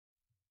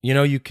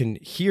you can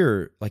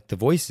hear like the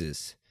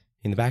voices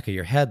in the back of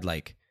your head,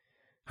 like,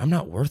 I'm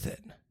not worth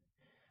it.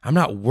 I'm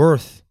not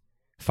worth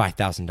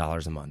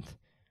 $5,000 a month.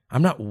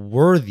 I'm not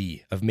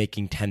worthy of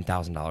making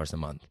 $10,000 a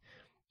month.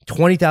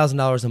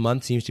 $20,000 a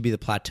month seems to be the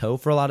plateau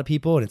for a lot of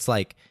people. And it's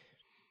like,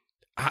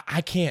 I'm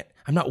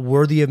not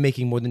worthy of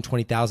making more than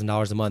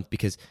 $20,000 a month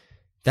because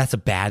that's a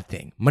bad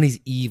thing. Money's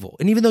evil.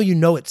 And even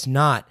though it's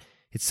not,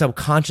 it's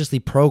subconsciously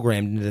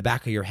programmed into the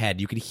back of your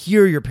head. You can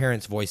hear your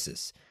parents'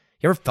 voices.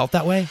 You ever felt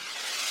that way?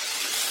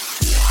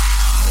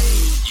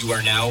 You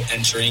are now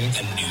entering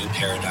a new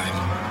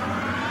paradigm.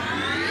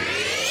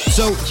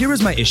 So here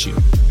is my issue.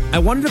 I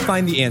wanted to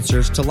find the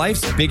answers to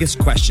life's biggest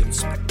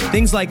questions.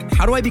 Things like,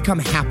 how do I become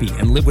happy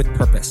and live with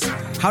purpose?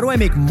 How do I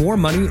make more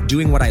money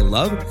doing what I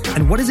love?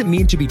 And what does it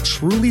mean to be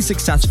truly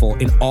successful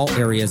in all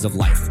areas of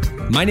life?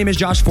 My name is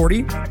Josh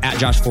Forti, at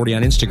Josh Forti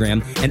on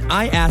Instagram, and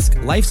I ask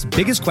life's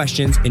biggest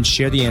questions and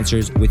share the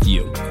answers with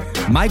you.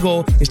 My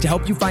goal is to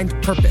help you find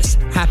purpose,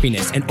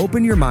 happiness, and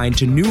open your mind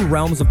to new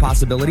realms of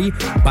possibility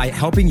by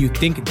helping you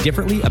think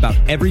differently about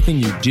everything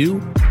you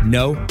do,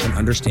 know, and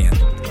understand.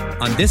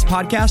 On this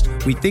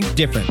podcast, we think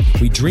different,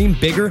 we dream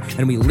bigger,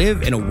 and we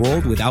live in a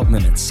world without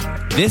limits.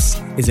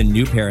 This is a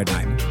new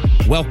paradigm.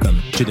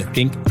 Welcome to the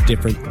Think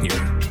Different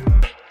Theory.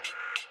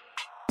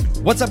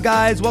 What's up,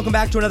 guys? Welcome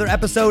back to another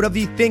episode of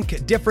the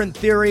Think Different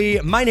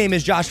Theory. My name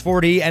is Josh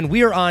Forti, and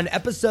we are on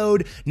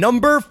episode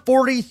number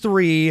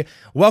 43.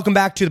 Welcome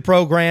back to the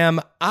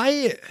program.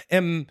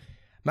 I'm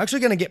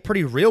actually going to get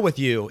pretty real with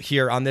you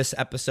here on this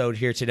episode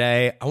here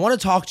today. I want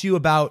to talk to you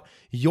about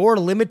your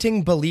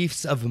limiting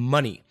beliefs of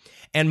money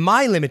and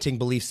my limiting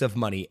beliefs of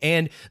money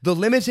and the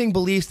limiting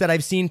beliefs that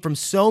I've seen from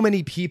so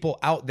many people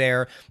out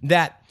there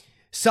that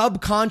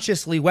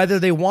subconsciously, whether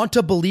they want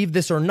to believe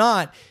this or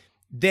not,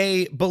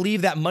 they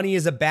believe that money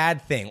is a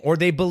bad thing, or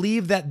they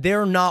believe that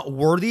they're not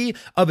worthy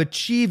of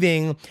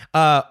achieving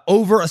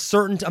over a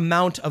certain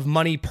amount of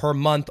money per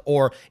month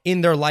or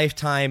in their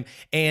lifetime.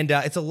 And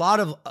it's a lot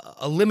of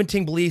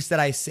limiting beliefs that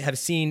I have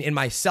seen in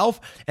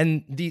myself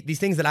and these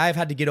things that I've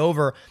had to get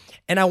over.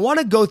 And I want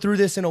to go through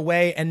this in a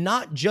way and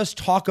not just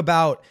talk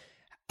about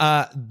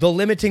the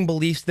limiting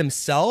beliefs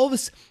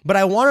themselves, but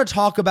I want to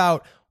talk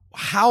about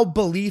how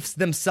beliefs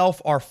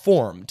themselves are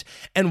formed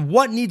and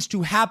what needs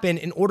to happen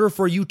in order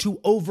for you to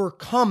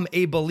overcome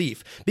a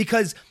belief.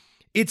 Because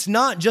it's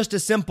not just a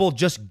simple,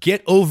 just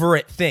get over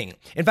it thing.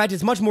 In fact,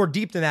 it's much more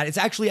deep than that. It's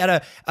actually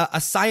at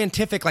a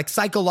scientific, like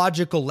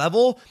psychological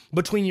level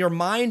between your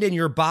mind and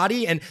your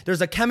body. And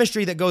there's a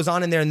chemistry that goes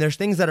on in there and there's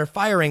things that are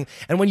firing.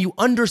 And when you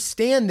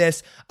understand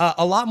this,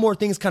 a lot more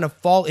things kind of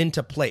fall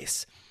into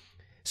place.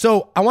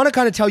 So I want to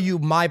kind of tell you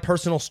my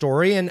personal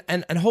story and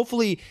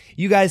hopefully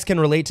you guys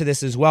can relate to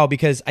this as well,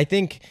 because I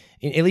think,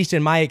 at least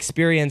in my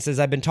experience, as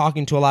I've been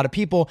talking to a lot of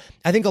people,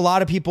 I think a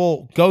lot of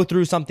people go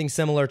through something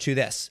similar to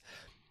this.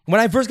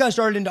 When I first got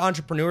started into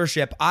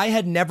entrepreneurship, I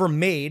had never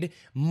made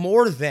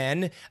more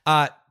than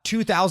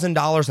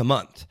 $2,000 a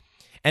month.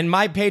 And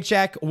my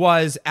paycheck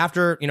was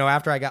after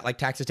I got like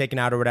taxes taken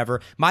out or whatever,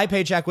 my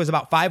paycheck was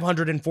about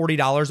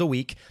 $540 a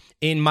week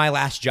in my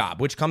last job,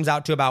 which comes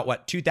out to about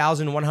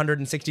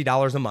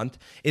 $2,160 a month.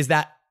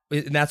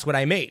 That's what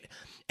I made.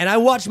 And I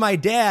watched my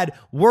dad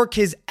work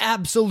his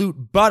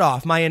absolute butt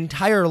off my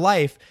entire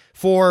life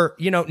for,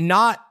 he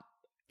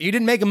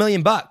didn't make $1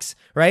 million,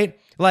 right?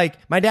 Like,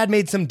 my dad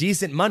made some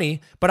decent money,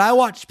 but I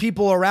watched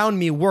people around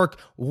me work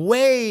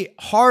way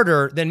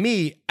harder than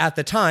me at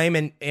the time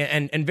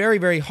and very,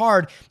 very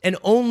hard and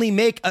only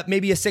make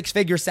maybe a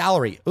six-figure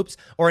salary,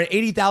 or an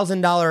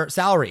 $80,000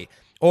 salary,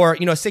 or, a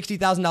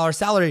 $60,000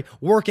 salary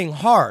working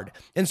hard.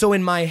 And so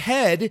in my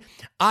head,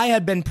 I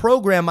had been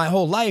programmed my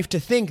whole life to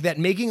think that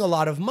making a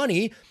lot of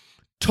money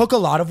took a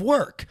lot of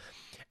work.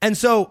 And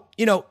so,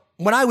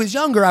 when I was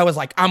younger, I was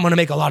like, I'm going to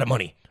make a lot of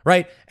money.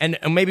 Right? And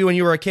maybe when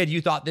you were a kid, you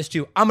thought this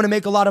too. I'm going to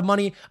make a lot of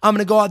money. I'm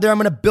going to go out there. I'm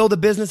going to build a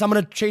business. I'm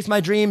going to chase my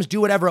dreams, do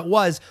whatever it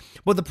was.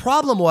 But the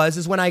problem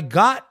is when I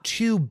got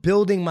to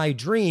building my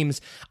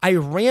dreams, I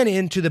ran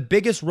into the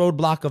biggest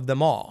roadblock of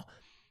them all.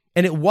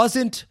 And it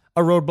wasn't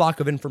a roadblock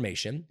of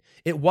information.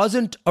 It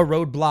wasn't a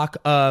roadblock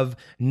of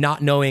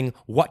not knowing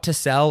what to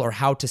sell or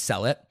how to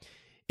sell it.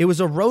 It was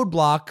a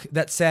roadblock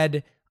that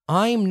said,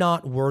 I'm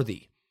not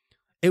worthy.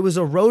 It was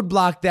a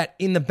roadblock that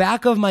in the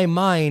back of my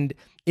mind,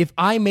 if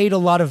I made a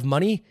lot of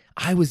money,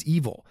 I was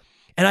evil.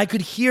 And I could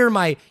hear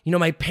my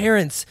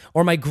parents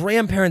or my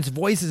grandparents'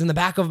 voices in the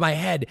back of my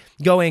head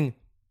going,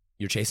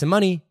 you're chasing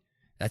money.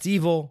 That's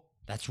evil.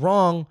 That's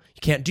wrong.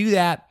 You can't do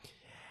that.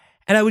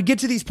 And I would get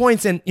to these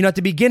points and, at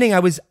the beginning,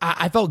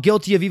 I felt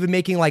guilty of even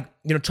making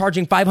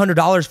charging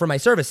 $500 for my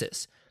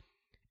services.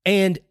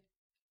 And,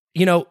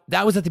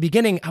 that was at the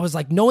beginning. I was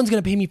like, no one's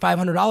going to pay me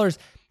 $500.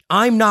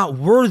 I'm not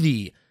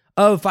worthy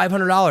of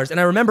 $500. And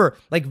I remember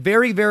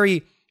very,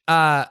 very,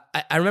 I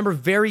remember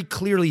very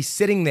clearly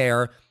sitting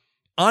there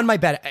on my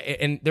bed,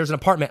 and there's an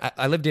apartment.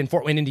 I lived in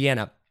Fort Wayne,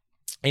 Indiana,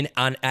 and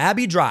on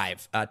Abbey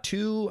Drive, I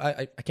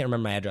can't remember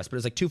my address, but it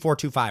was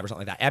 2425 or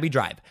something like that, Abbey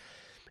Drive.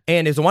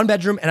 And it was a one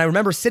bedroom, and I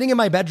remember sitting in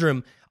my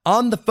bedroom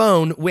on the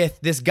phone with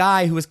this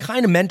guy who was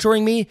kind of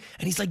mentoring me.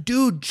 And he's like,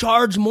 dude,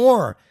 charge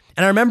more.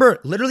 And I remember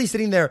literally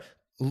sitting there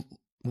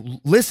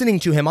listening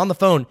to him on the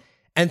phone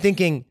and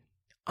thinking,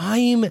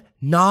 I'm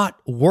not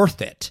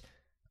worth it.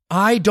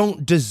 I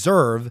don't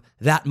deserve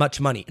that much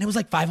money. And it was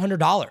like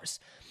 $500.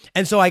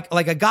 And so I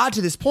got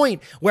to this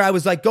point where I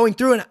was like going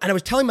through and I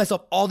was telling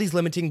myself all these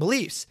limiting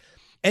beliefs.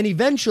 And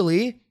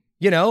eventually,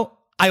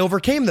 I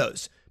overcame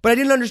those, but I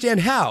didn't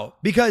understand how,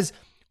 because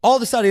all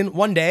of a sudden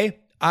one day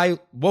I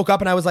woke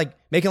up and I was like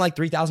making like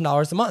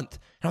 $3,000 a month.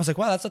 And I was like,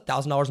 wow, that's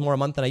 $1,000 more a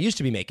month than I used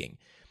to be making.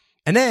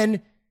 And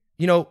then,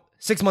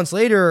 6 months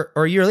later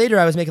or a year later,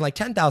 I was making like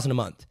 $10,000 a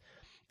month.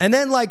 And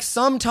then like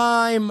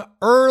sometime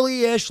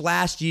early-ish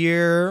last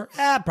year,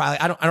 probably,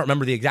 I don't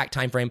remember the exact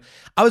time frame,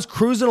 I was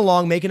cruising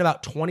along making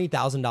about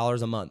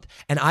 $20,000 a month.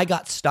 And I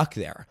got stuck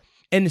there.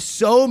 And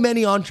so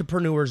many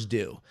entrepreneurs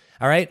do.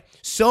 All right.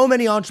 So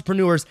many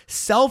entrepreneurs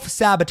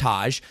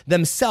self-sabotage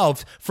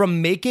themselves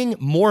from making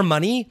more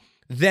money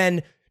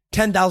than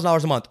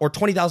 $10,000 a month or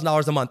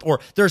 $20,000 a month, or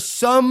there's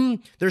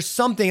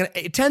something, and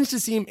it tends to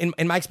seem,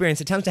 in my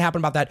experience, it tends to happen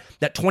about that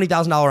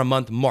 $20,000 a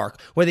month mark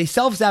where they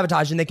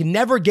self-sabotage and they can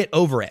never get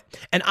over it.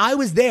 And I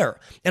was there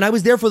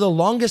for the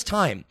longest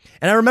time.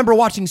 And I remember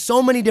watching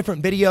so many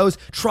different videos,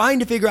 trying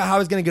to figure out how I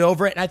was going to get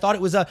over it. And I thought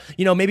it was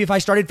maybe if I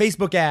started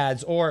Facebook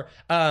ads, or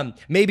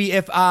maybe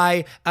if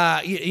I,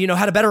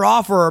 had a better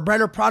offer or a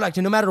better product.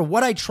 And no matter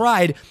what I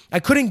tried, I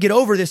couldn't get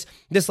over this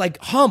like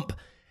hump.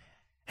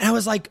 And I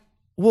was like,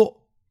 well,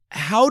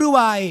 how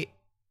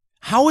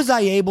was I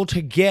able to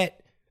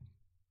get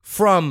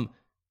from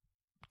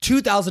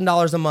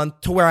 $2,000 a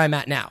month to where I'm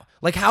at now?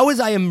 Like, how was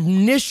I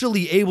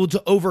initially able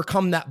to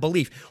overcome that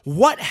belief?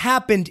 What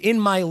happened in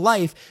my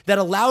life that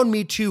allowed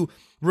me to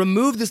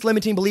remove this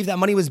limiting belief that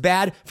money was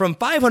bad from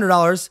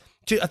 $500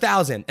 to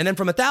 $1,000, and then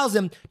from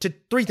 $1,000 to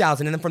 $3,000,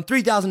 and then from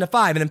 $3,000 to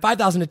 $5,000, and then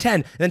 $5,000 to $10,000,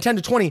 and then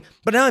 $10,000 to $20,000.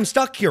 But now I'm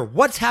stuck here.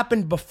 What's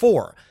happened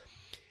before?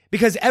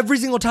 Because every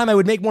single time I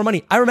would make more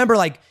money, I remember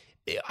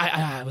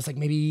I was like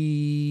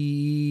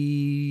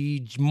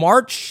maybe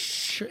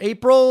March,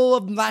 April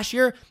of last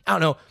year. I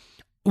don't know.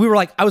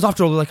 I was off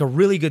to a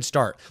really good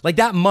start. Like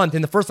that month,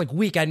 in the first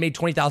week, I'd made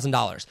 $20,000. And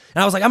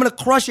I was like, I'm going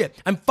to crush it.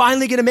 I'm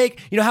finally going to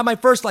make, have my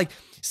first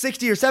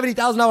 $60,000 or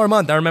 $70,000 a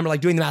month. I remember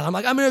doing the math. I'm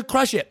like, I'm going to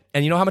crush it.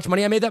 And you know how much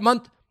money I made that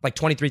month? Like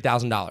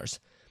 $23,000.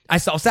 I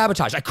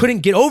self-sabotaged. I couldn't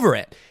get over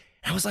it.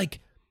 And I was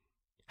like,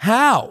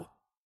 how?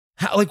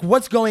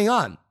 What's going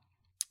on?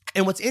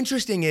 And what's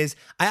interesting is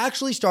I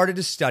actually started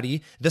to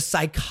study the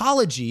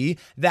psychology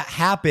that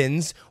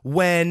happens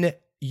when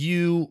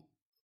you,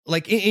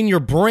 in your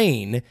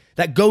brain,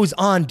 that goes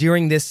on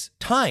during this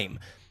time,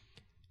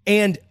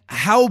 and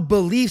how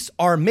beliefs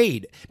are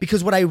made.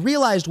 Because what I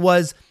realized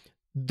was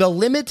the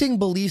limiting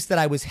beliefs that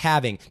I was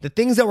having, the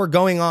things that were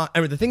going on,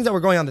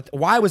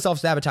 why I was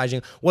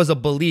self-sabotaging was a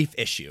belief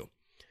issue.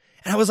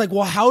 And I was like,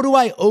 well, how do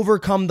I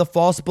overcome the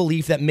false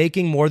belief that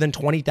making more than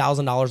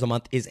 $20,000 a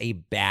month is a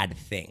bad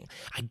thing?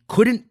 I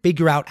couldn't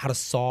figure out how to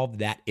solve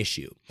that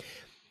issue.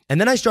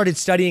 And then I started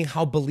studying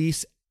how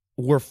beliefs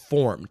were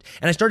formed.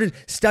 And I started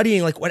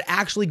studying what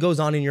actually goes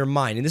on in your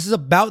mind. And this is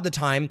about the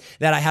time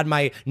that I had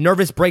my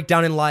nervous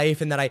breakdown in life,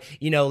 and that I,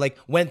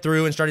 went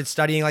through and started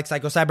studying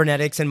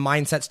psychocybernetics and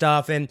mindset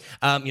stuff, and,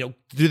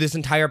 through this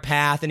entire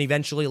path, and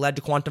eventually led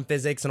to quantum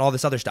physics and all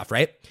this other stuff,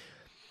 right?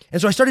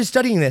 And so I started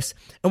studying this,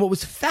 and what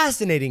was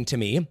fascinating to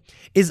me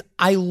is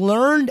I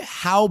learned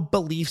how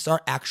beliefs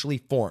are actually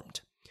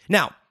formed.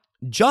 Now,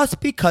 just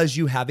because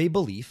you have a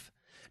belief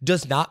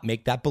does not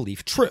make that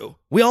belief true.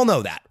 We all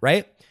know that,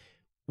 right?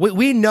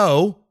 We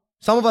know,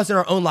 some of us in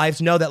our own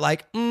lives know that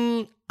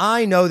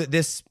I know that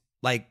this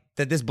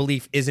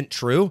belief isn't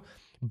true,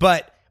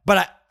 but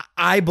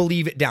I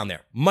believe it down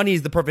there. Money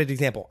is the perfect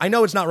example. I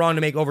know it's not wrong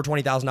to make over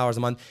 $20,000 a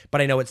month, but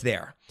I know it's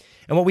there.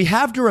 And what we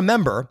have to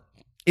remember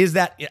is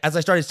that, as I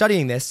started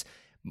studying this,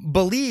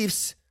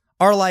 beliefs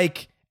are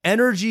like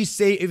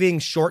energy-saving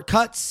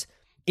shortcuts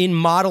in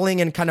modeling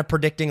and kind of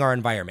predicting our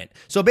environment.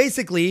 So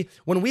basically,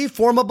 when we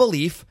form a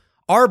belief,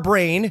 our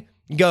brain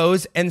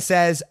goes and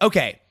says,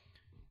 okay,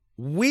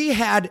 we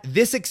had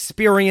this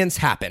experience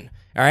happen,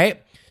 all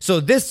right?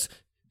 So this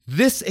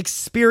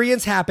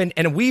experience happened,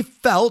 and we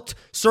felt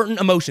certain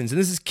emotions,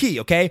 and this is key,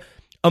 okay?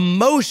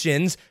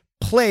 Emotions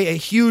play a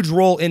huge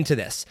role into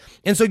this.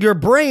 And so your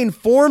brain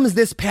forms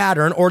this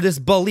pattern or this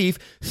belief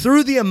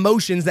through the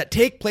emotions that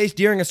take place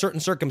during a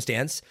certain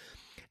circumstance,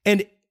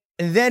 and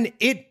then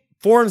it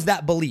forms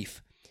that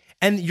belief.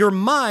 And your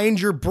mind,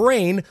 your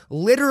brain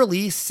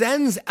literally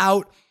sends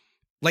out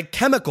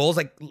chemicals,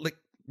 like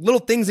little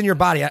things in your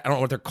body. I don't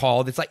know what they're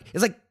called. It's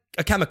like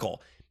a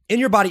chemical in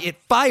your body.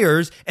 It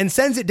fires and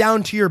sends it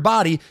down to your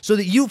body so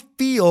that you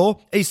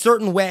feel a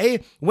certain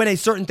way when a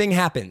certain thing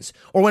happens,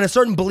 or when a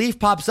certain belief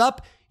pops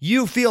up.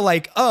 You feel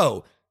like,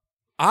 oh,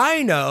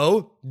 I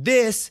know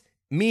this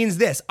means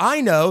this.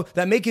 I know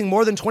that making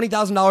more than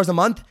 $20,000 a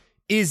month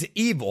is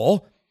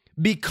evil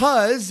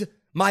because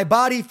my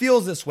body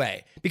feels this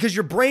way. Because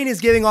your brain is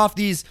giving off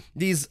these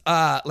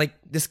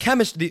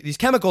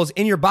chemicals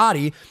in your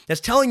body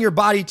that's telling your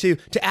body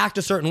to act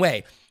a certain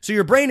way. So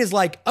your brain is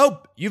like,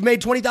 oh, you've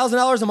made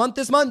 $20,000 a month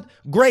this month?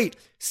 Great.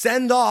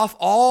 Send off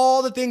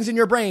all the things in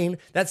your brain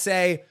that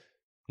say,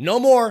 no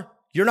more,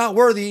 you're not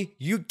worthy,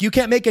 you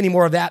can't make any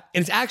more of that.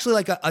 And it's actually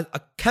like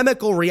a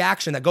chemical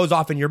reaction that goes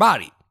off in your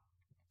body.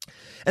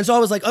 And so I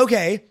was like,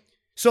 okay,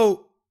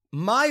 so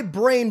my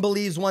brain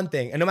believes one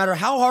thing, and no matter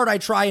how hard I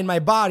try in my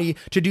body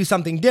to do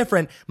something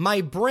different,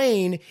 my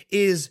brain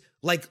is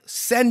like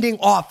sending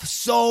off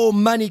so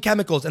many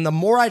chemicals. And the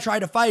more I try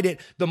to fight it,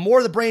 the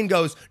more the brain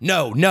goes,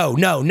 no,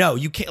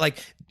 you can't, like,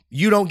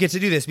 you don't get to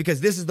do this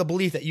because this is the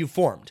belief that you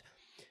formed.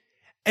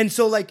 And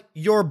so like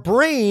your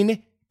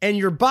brain and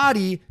your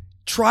body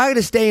try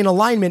to stay in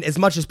alignment as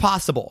much as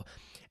possible.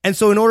 And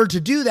so in order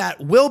to do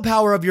that,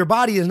 willpower of your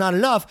body is not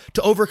enough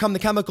to overcome the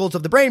chemicals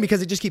of the brain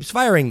because it just keeps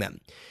firing them.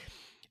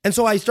 And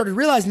so I started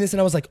realizing this and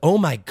I was like, oh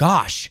my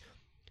gosh,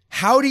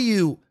 how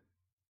am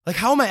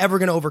I ever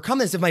going to overcome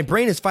this if my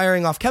brain is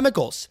firing off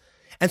chemicals?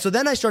 And so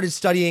then I started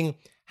studying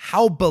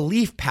how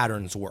belief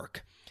patterns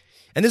work.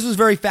 And this was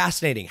very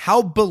fascinating,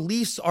 how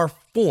beliefs are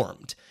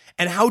formed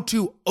and how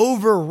to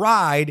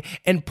override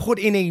and put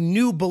in a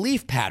new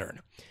belief pattern.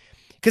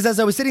 Because as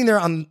I was sitting there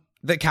on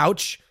the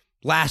couch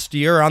last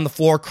year on the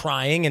floor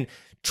crying and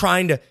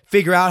trying to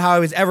figure out how I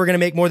was ever going to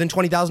make more than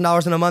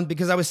 $20,000 in a month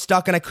because I was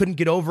stuck and I couldn't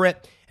get over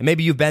it. And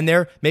maybe you've been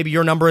there. Maybe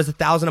your number is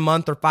 1,000 a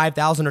month or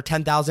 5,000 or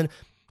 10,000,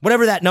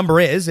 whatever that number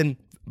is. And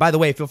by the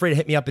way, feel free to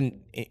hit me up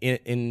in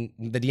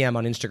the DM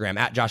on Instagram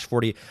at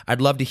Josh40. I'd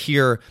love to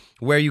hear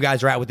where you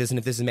guys are at with this and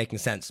if this is making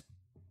sense.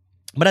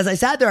 But as I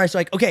sat there, I was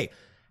like, okay,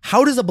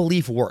 how does a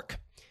belief work?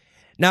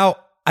 Now,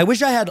 I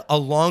wish I had a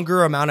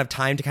longer amount of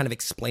time to kind of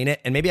explain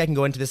it, and maybe I can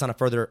go into this on a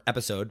further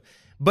episode.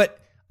 But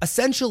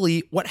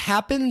essentially, what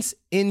happens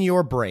in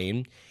your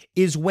brain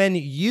is when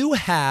you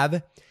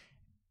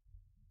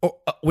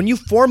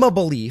form a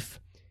belief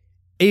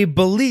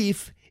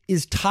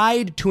is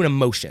tied to an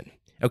emotion,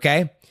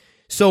 okay?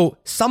 So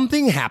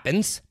something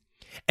happens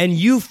and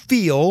you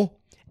feel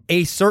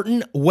a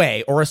certain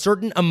way or a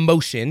certain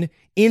emotion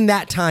in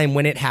that time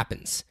when it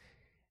happens.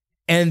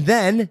 And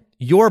then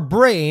your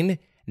brain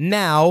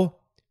now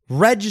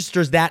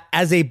registers that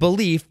as a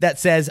belief that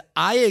says,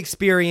 I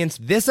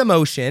experienced this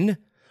emotion,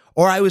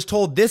 or I was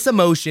told this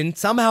emotion,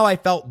 somehow I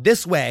felt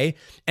this way,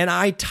 and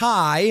I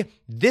tie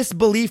this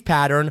belief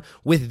pattern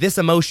with this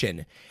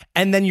emotion.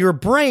 And then your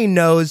brain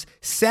knows,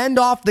 send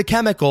off the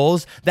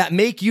chemicals that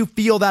make you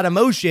feel that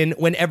emotion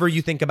whenever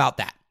you think about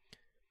that.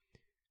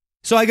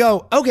 So I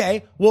go,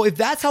 okay, well, if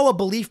that's how a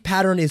belief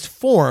pattern is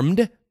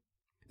formed,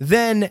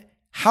 then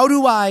how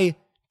do I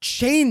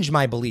change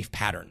my belief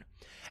pattern?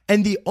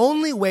 And the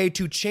only way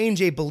to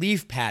change a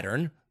belief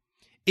pattern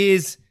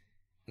is,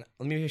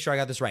 let me make sure I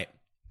got this right.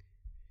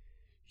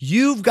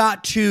 You've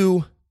got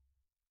to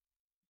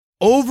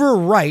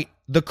overwrite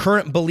the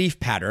current belief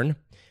pattern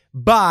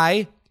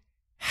by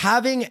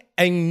having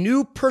a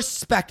new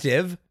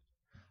perspective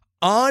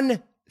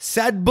on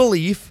said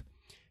belief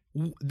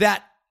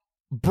that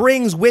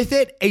brings with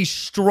it a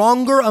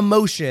stronger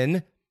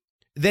emotion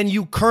than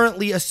you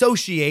currently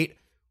associate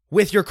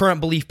with your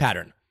current belief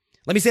pattern.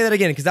 Let me say that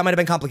again because that might have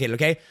been complicated,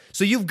 okay?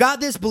 So you've got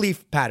this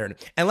belief pattern.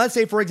 And let's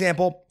say, for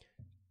example,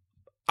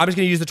 I'm just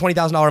going to use the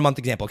 $20,000 a month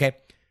example, okay?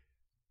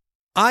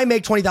 I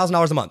make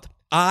 $20,000 a month.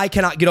 I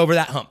cannot get over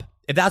that hump.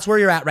 If that's where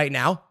you're at right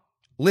now,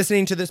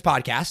 listening to this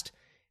podcast,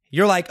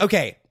 you're like,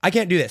 okay, I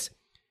can't do this.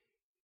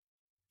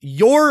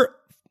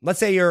 Let's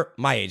say you're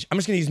my age. I'm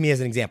just going to use me as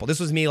an example. This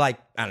was me like,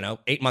 I don't know,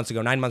 8 months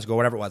ago, 9 months ago,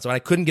 whatever it was. So I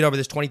couldn't get over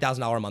this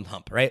 $20,000 a month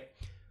hump, right?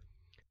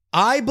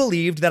 I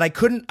believed that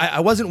I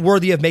wasn't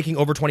worthy of making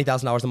over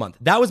 $20,000 a month.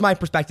 That was my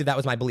perspective. That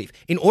was my belief.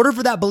 In order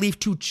for that belief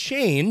to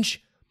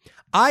change,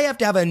 I have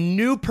to have a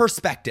new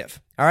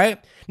perspective. All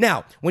right.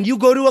 Now, when you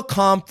go to a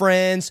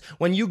conference,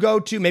 when you go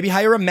to maybe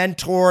hire a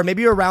mentor,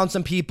 maybe you're around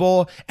some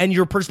people and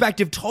your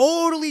perspective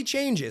totally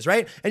changes,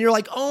 right? And you're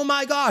like, oh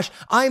my gosh,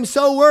 I'm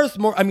so worth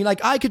more. I mean, like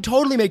I could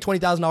totally make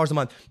 $20,000 a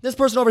month. This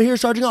person over here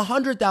is charging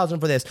 $100,000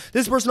 for this.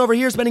 This person over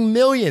here is spending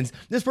millions.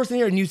 This person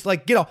here, and you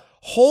like get a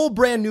whole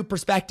brand new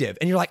perspective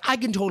and you're like, I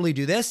can totally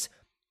do this.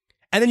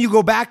 And then you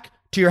go back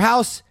to your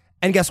house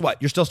and guess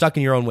what? You're still stuck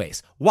in your own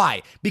ways.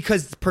 Why?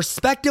 Because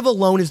perspective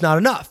alone is not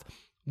enough.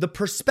 The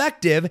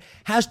perspective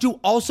has to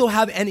also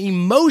have an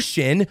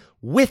emotion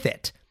with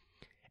it.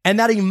 And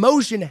that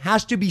emotion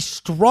has to be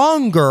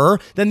stronger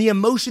than the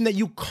emotion that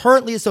you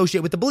currently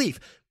associate with the belief.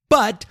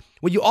 But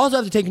what you also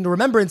have to take into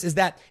remembrance is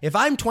that if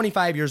I'm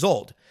 25 years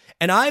old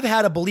and I've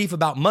had a belief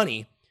about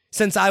money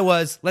since I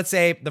was, let's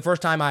say the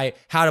first time I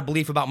had a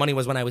belief about money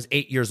was when I was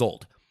 8 years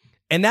old.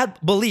 And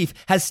that belief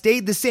has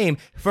stayed the same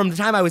from the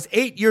time I was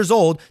 8 years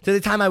old to the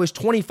time I was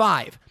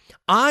 25.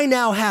 I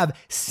now have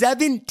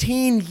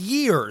 17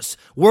 years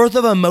worth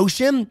of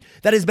emotion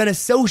that has been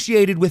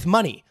associated with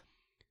money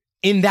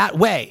in that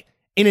way,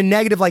 in a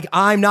negative, like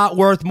I'm not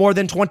worth more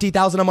than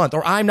 $20,000 a month,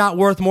 or I'm not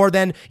worth more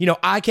than,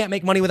 I can't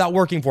make money without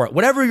working for it.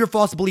 Whatever your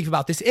false belief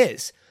about this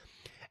is.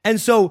 And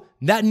so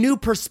that new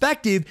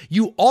perspective,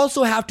 you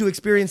also have to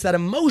experience that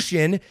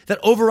emotion that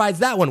overrides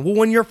that one. Well,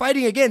 when you're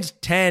fighting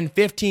against 10,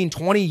 15,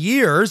 20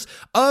 years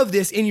of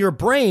this in your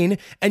brain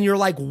and you're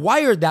like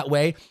wired that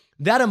way,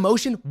 that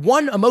emotion,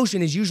 one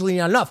emotion is usually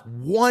not enough.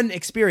 One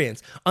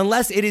experience,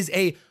 unless it is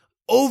a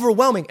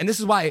overwhelming. And this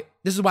is why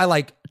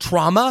like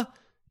trauma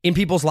in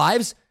people's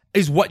lives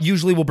is what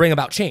usually will bring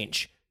about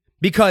change,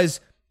 because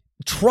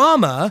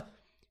trauma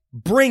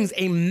brings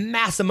a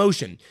mass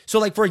emotion. So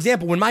like, for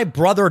example, when my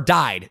brother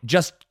died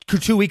just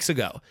 2 weeks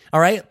ago, all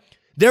right,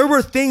 there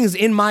were things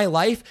in my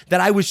life that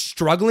I was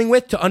struggling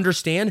with to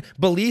understand,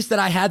 beliefs that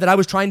I had that I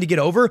was trying to get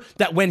over,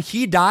 that when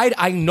he died,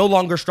 I no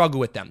longer struggle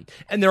with them.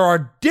 And there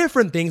are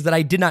different things that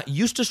I did not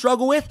used to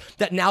struggle with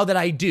that now that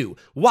I do.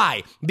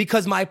 Why?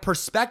 Because my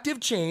perspective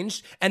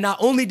changed, and not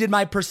only did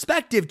my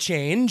perspective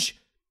change,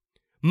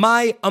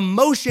 my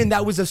emotion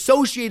that was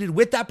associated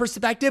with that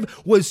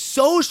perspective was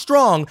so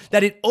strong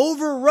that it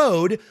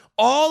overrode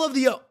all of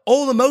the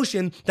old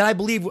emotion that I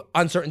believe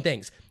on certain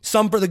things.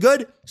 Some for the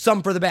good,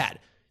 some for the bad.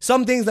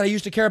 Some things that I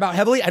used to care about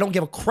heavily, I don't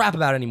give a crap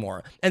about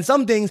anymore. And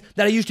some things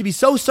that I used to be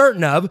so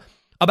certain of,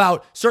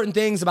 about certain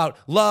things, about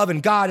love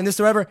and God and this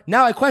or whatever,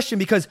 now I question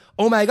because,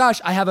 oh my gosh,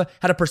 I have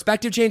had a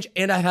perspective change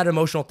and I've had an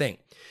emotional thing.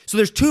 So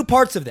there's two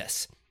parts of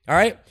this, all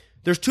right?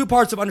 There's two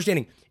parts of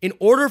understanding. In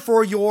order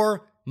for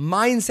your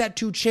mindset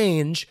to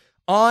change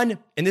on,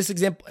 in this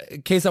example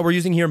case that we're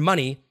using here,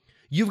 money,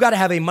 you've got to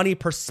have a money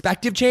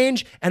perspective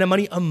change and a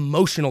money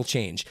emotional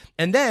change.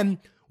 And then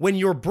when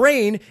your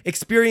brain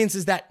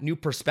experiences that new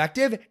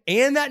perspective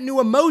and that new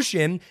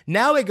emotion,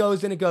 now it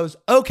goes,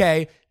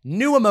 okay,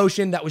 new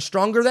emotion that was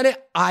stronger than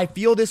it. I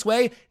feel this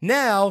way.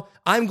 Now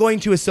I'm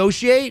going to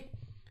associate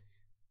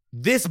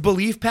this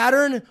belief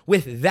pattern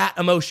with that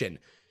emotion.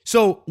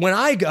 So when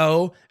I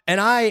go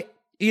and I,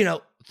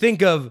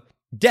 think of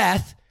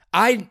death,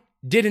 I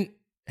didn't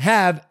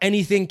have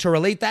anything to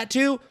relate that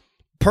to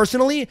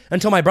personally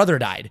until my brother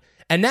died.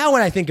 And now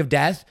when I think of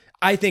death,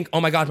 I think, oh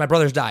my gosh, my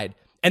brother's died.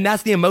 And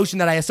that's the emotion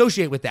that I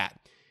associate with that.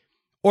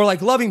 Or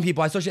like loving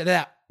people, I associate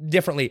that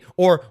differently.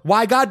 Or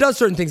why God does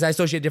certain things, I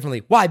associate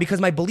differently. Why? Because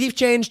my belief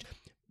changed,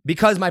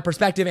 because my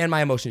perspective and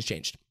my emotions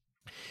changed.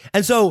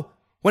 And so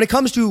when it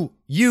comes to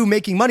you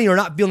making money or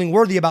not feeling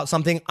worthy about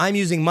something, I'm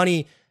using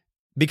money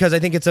because I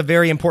think it's a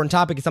very important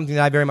topic. It's something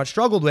that I very much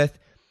struggled with.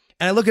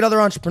 And I look at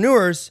other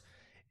entrepreneurs,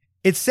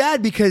 it's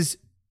sad because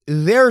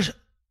they're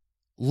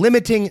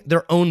limiting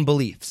their own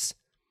beliefs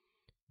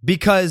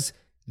because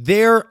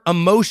their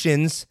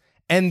emotions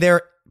and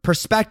their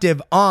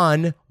perspective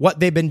on what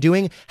they've been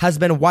doing has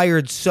been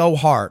wired so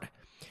hard.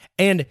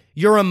 And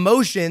your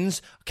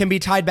emotions can be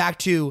tied back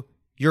to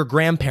your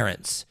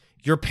grandparents,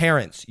 your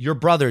parents, your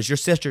brothers, your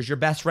sisters, your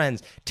best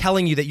friends,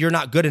 telling you that you're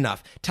not good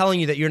enough, telling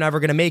you that you're never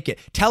going to make it,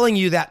 telling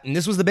you that, and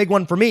this was the big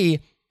one for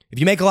me, if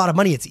you make a lot of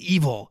money, it's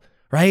evil,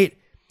 right?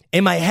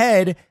 In my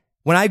head,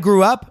 when I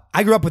grew up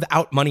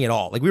without money at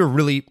all. Like we were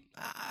really,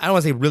 I don't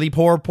want to say really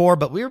poor,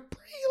 but we were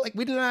pretty, like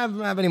we didn't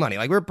have any money.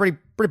 Like we were pretty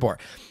poor.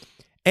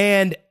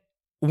 And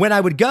when I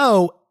would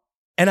go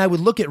and I would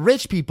look at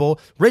rich people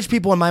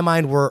in my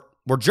mind were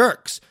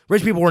jerks.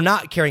 Rich people were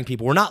not caring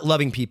people, were not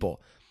loving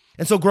people.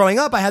 And so growing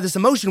up, I had this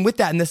emotion with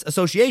that and this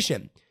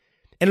association.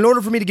 And in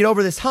order for me to get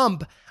over this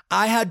hump,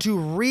 I had to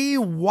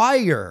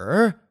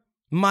rewire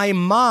my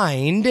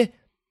mind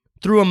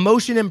through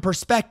emotion and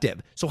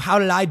perspective. So how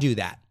did I do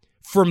that?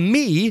 For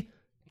me,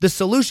 the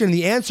solution,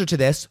 the answer to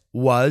this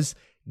was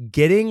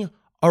getting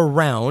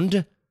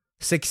around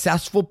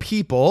successful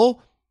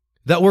people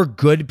that were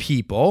good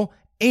people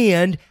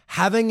and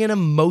having an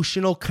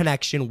emotional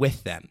connection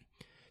with them.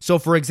 So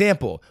for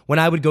example, when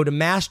I would go to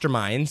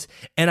masterminds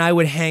and I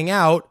would hang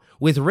out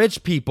with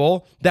rich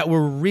people that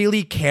were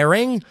really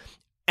caring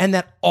and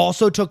that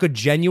also took a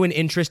genuine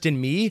interest in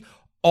me,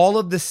 all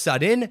of the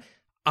sudden,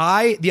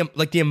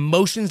 the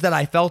emotions that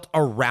I felt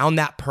around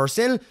that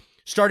person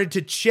started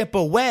to chip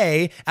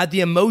away at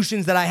the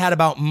emotions that I had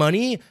about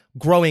money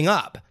growing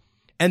up.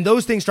 And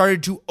those things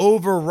started to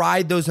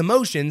override those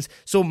emotions.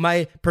 So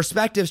my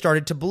perspective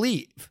started to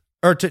believe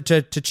or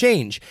to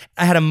change.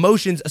 I had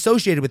emotions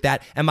associated with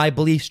that and my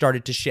belief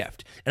started to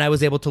shift and I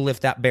was able to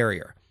lift that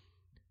barrier,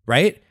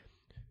 right?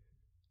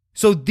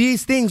 So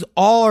these things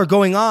all are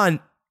going on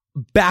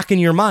back in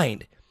your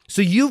mind.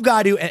 So you've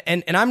got to,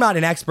 and I'm not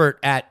an expert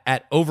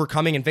at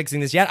overcoming and fixing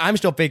this yet. I'm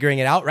still figuring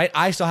it out, right?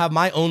 I still have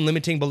my own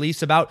limiting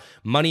beliefs about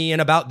money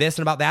and about this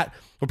and about that.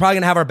 We're probably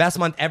going to have our best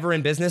month ever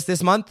in business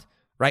this month,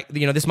 right?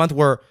 This month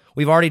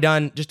we've already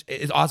done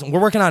it's awesome. We're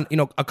working on,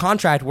 a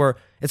contract where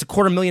it's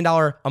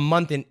 $250,000 a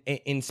month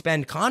in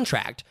spend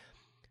contract.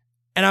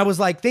 And I was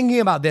like thinking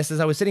about this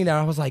as I was sitting there.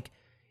 I was like,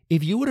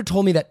 if you would have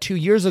told me that 2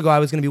 years ago I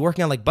was going to be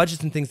working on like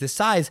budgets and things this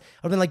size, I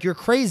would have been like, you're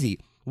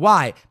crazy.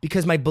 Why?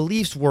 Because my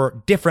beliefs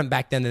were different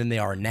back then than they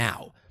are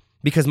now.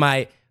 Because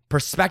my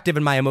perspective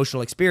and my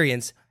emotional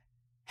experience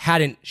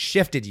hadn't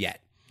shifted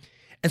yet.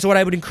 And so what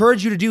I would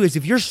encourage you to do is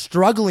if you're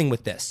struggling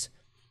with this,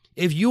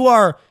 if you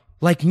are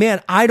like,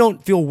 man, I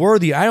don't feel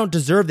worthy, I don't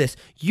deserve this,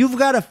 you've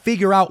got to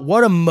figure out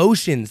what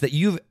emotions that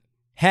you've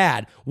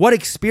had, what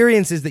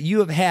experiences that you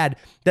have had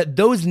that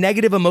those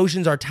negative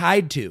emotions are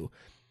tied to.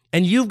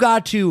 And you've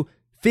got to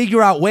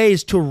figure out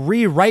ways to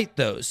rewrite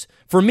those.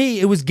 For me,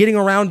 it was getting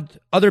around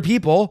other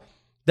people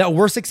that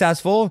were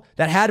successful,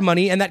 that had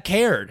money, and that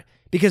cared.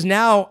 Because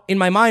now in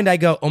my mind, I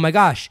go, oh my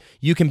gosh,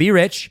 you can be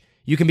rich,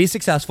 you can be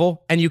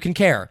successful, and you can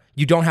care.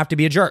 You don't have to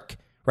be a jerk,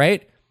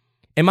 right?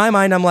 In my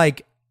mind, I'm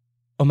like,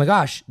 oh my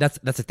gosh, that's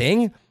a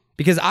thing?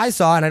 Because I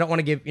saw, and I don't want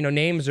to give,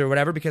 names or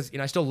whatever, because,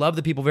 I still love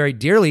the people very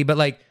dearly, but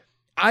like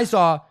I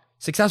saw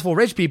successful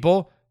rich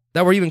people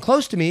that were even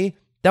close to me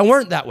that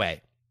weren't that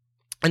way.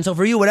 And so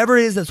for you, whatever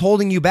it is that's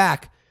holding you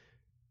back,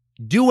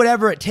 do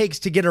whatever it takes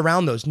to get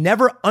around those.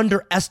 Never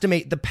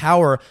underestimate the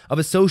power of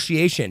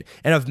association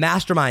and of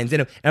masterminds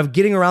and of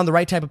getting around the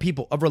right type of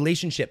people, of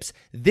relationships.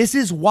 This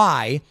is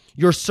why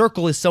your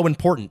circle is so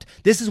important.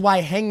 This is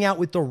why hanging out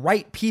with the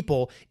right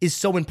people is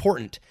so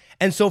important.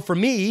 And so for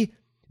me,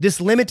 this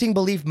limiting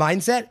belief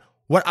mindset,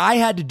 what I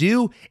had to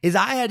do is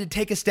I had to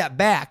take a step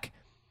back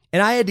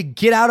and I had to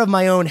get out of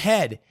my own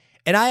head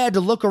and I had to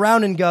look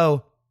around and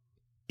go,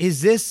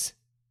 is this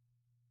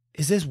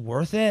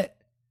worth it?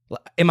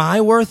 Am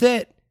I worth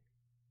it?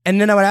 And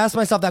then I would ask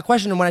myself that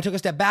question. And when I took a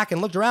step back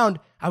and looked around,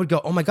 I would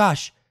go, oh my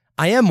gosh,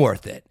 I am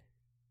worth it.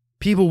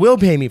 People will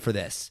pay me for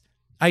this.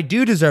 I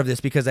do deserve this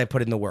because I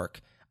put in the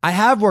work. I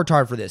have worked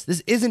hard for this.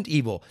 This isn't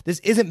evil. This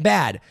isn't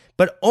bad.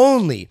 But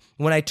only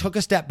when I took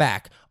a step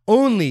back,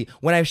 only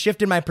when I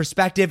shifted my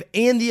perspective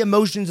and the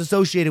emotions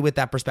associated with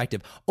that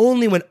perspective,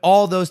 only when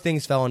all those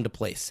things fell into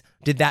place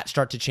did that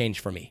start to change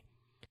for me.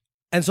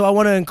 And so I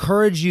want to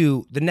encourage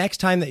you, the next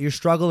time that you're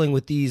struggling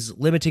with these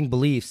limiting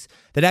beliefs,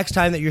 the next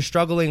time that you're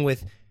struggling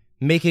with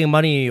making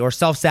money or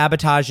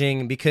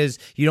self-sabotaging because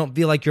you don't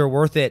feel like you're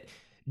worth it,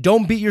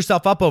 don't beat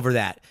yourself up over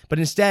that. But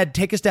instead,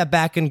 take a step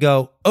back and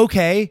go,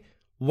 okay,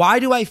 why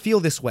do I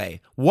feel this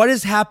way? What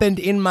has happened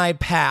in my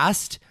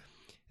past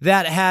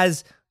that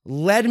has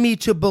led me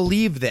to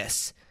believe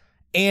this?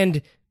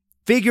 And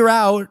figure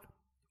out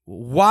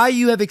why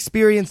you have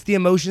experienced the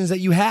emotions that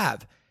you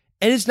have.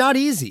 And it's not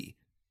easy.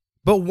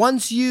 But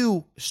once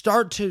you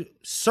start to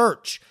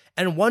search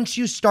and once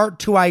you start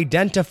to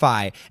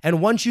identify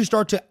and once you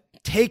start to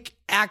take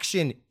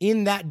action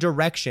in that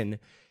direction,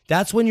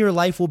 that's when your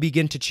life will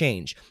begin to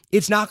change.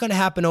 It's not going to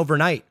happen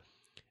overnight.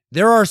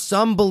 There are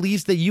some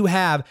beliefs that you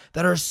have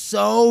that are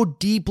so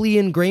deeply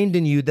ingrained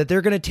in you that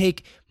they're going to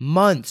take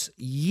months,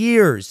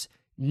 years,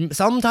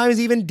 sometimes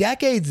even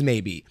decades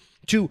maybe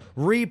to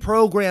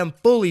reprogram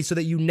fully so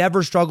that you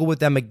never struggle with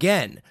them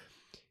again.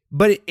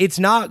 But it's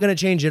not going to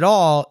change at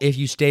all if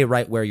you stay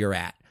right where you're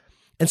at.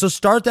 And so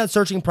start that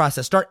searching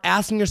process. Start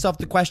asking yourself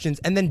the questions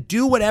and then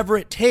do whatever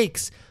it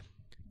takes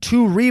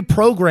to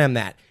reprogram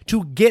that,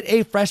 to get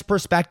a fresh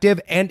perspective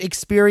and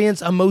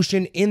experience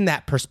emotion in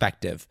that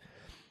perspective.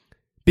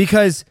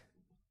 Because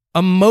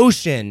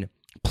emotion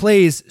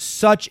plays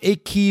such a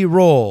key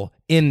role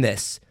in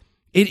this.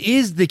 It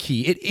is the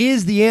key. It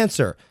is the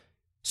answer.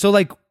 So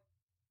how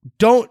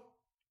do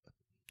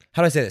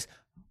I say this?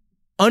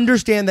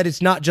 Understand that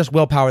it's not just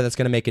willpower that's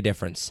going to make a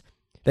difference.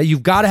 That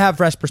you've got to have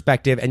fresh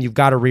perspective and you've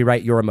got to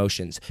rewrite your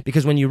emotions.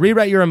 Because when you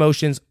rewrite your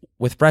emotions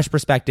with fresh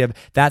perspective,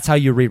 that's how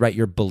you rewrite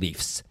your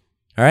beliefs.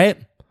 All right?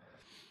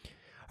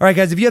 All right,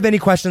 guys, if you have any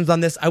questions on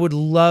this, I would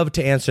love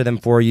to answer them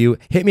for you.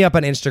 Hit me up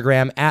on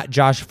Instagram at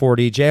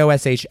Josh40,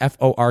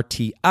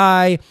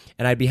 JOSHFORTI,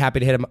 and I'd be happy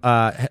to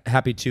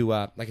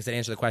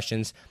answer the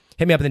questions.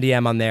 Hit me up in the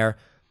DM on there.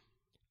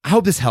 I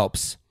hope this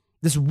helps.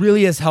 This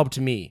really has helped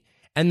me.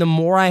 And the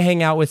more I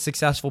hang out with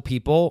successful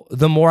people,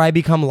 the more I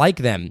become like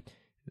them.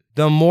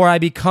 The more I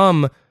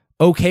become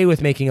okay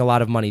with making a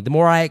lot of money. The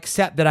more I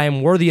accept that I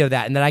am worthy of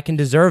that and that I can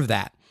deserve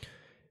that.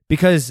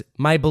 Because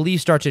my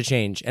beliefs start to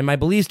change. And my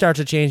beliefs start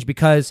to change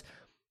because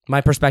my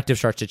perspective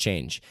starts to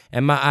change.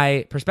 And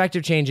my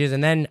perspective changes,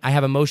 and then I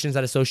have emotions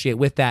that associate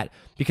with that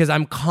because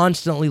I'm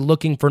constantly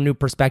looking for new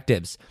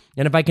perspectives.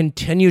 And if I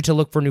continue to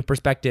look for new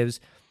perspectives,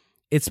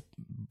 it's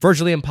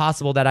virtually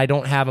impossible that I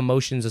don't have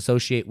emotions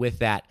associate with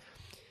that.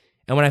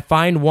 And when I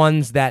find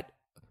ones that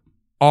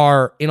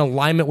are in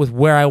alignment with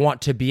where I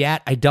want to be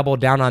at, I double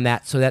down on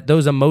that so that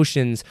those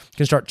emotions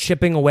can start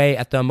chipping away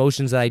at the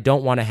emotions that I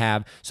don't want to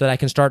have so that I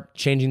can start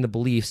changing the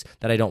beliefs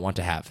that I don't want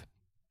to have.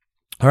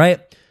 All right?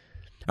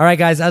 All right,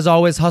 guys, as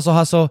always, hustle,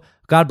 hustle.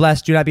 God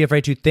bless. Do not be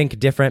afraid to think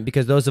different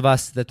because those of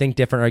us that think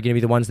different are going to be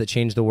the ones that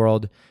change the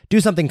world. Do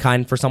something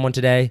kind for someone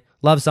today.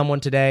 Love someone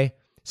today.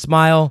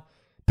 Smile.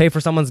 Pay for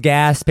someone's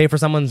gas. Pay for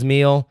someone's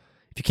meal.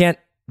 If you can't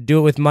do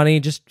it with money,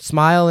 just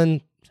smile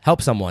and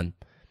help someone.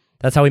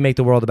 That's how we make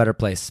the world a better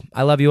place.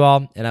 I love you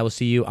all, and I will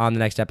see you on the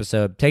next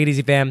episode. Take it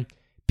easy, fam.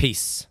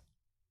 Peace.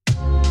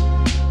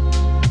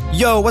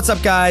 Yo, what's up,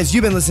 guys?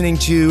 You've been listening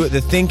to the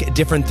Think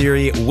Different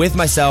Theory with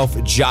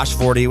myself, Josh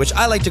 40, which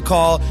I like to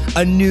call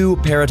a new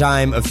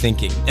paradigm of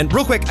thinking. And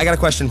real quick, I got a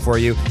question for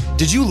you.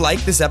 Did you like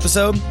this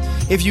episode?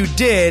 If you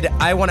did,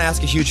 I want to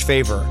ask a huge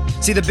favor.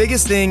 See, the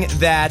biggest thing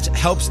that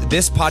helps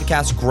this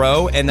podcast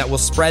grow and that will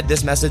spread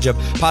this message of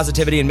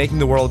positivity and making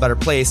the world a better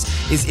place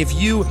is if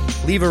you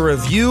leave a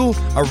review,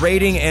 a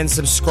rating, and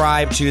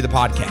subscribe to the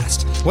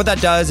podcast. what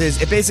that does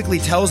is it basically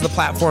tells the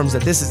platforms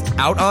that this is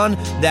out on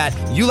that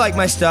you like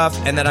my stuff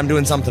and that I'm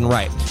doing something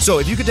right. So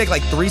if you could take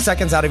like 3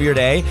 seconds out of your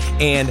day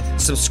and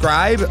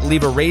subscribe,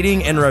 leave a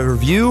rating and a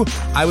review,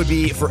 I would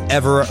be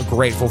forever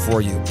grateful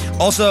for you.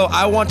 Also,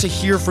 I want to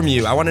hear from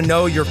you. I want to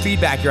know your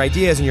feedback, your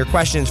ideas, and your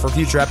questions for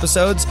future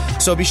episodes.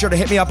 So be sure to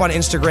hit me up on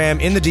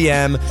Instagram in the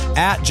DM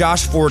at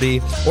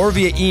Josh40 or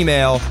via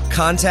email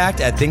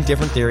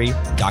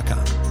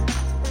contact@thinkdifferenttheory.com.